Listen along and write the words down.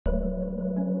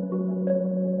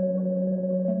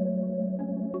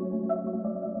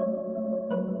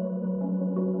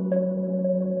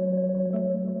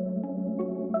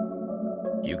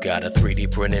got a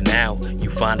 3D printer now, you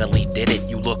finally did it.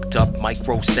 You looked up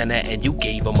Micro Center and you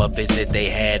gave them a visit. They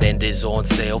had Enders on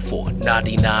sale for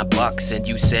 99 bucks and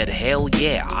you said, hell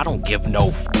yeah, I don't give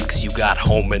no fucks. You got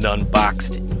home and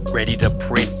unboxed it, ready to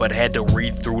print, but had to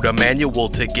read through the manual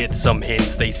to get some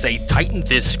hints. They say tighten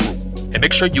this screw and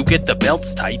make sure you get the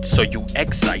belts tight so you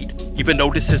excite. Even though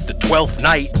this is the 12th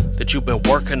night that you've been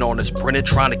working on this printer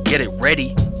trying to get it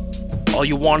ready, all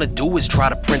you wanna do is try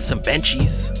to print some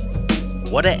benchies.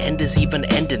 What a end is even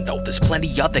ending though? There's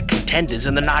plenty other contenders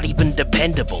and they're not even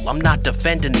dependable. I'm not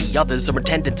defending the others or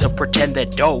intending to pretend they're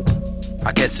dope.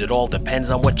 I guess it all depends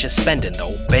on what you're spending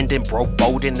though. Bending, broke,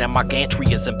 boating, and my gantry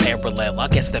is in parallel. I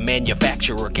guess the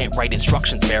manufacturer can't write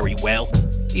instructions very well.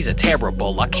 These are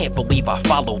terrible, I can't believe I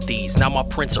followed these. Now my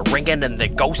prints are ringing and they're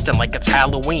ghosting like it's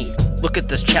Halloween. Look at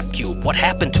this Chep Cube, what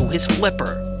happened to his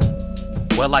flipper?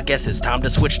 Well, I guess it's time to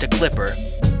switch to Clipper.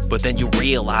 But then you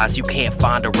realize you can't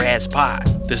find a Raspberry.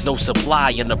 There's no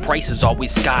supply and the price is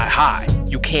always sky high.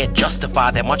 You can't justify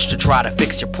that much to try to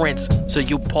fix your prints, so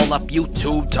you pull up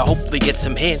YouTube to hopefully get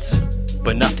some hints.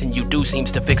 But nothing you do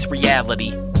seems to fix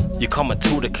reality. You're coming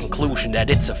to the conclusion that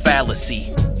it's a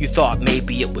fallacy. You thought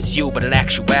maybe it was you, but in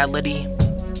actuality,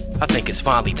 I think it's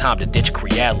finally time to ditch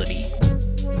Creality.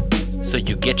 So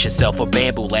you get yourself a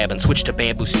Bambu Lab and switch to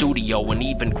Bambu Studio and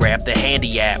even grab the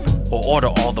Handy app. Or order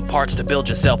all the parts to build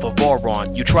yourself a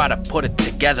Voron. You try to put it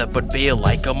together but feel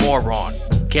like a moron.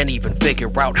 Can't even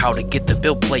figure out how to get the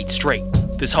build plate straight.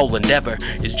 This whole endeavor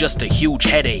is just a huge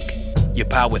headache. You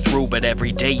power through but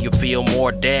every day you feel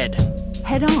more dead.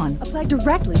 Head on, apply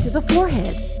directly to the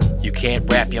forehead. You can't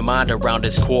wrap your mind around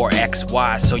his core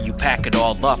XY, so you pack it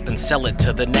all up and sell it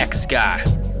to the next guy.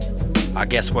 I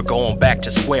guess we're going back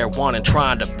to square one and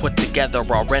trying to put together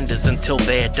our renders until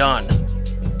they're done.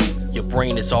 Your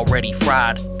brain is already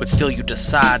fried, but still you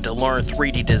decide to learn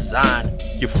 3D design.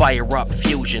 You fire up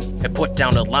Fusion and put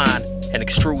down a line and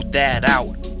extrude that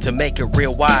out to make it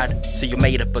real wide. So you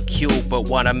made up a cube, but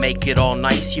wanna make it all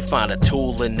nice. You find a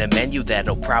tool in the menu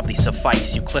that'll probably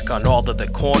suffice. You click on all of the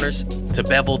corners to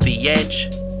bevel the edge.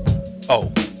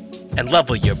 Oh, and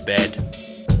level your bed.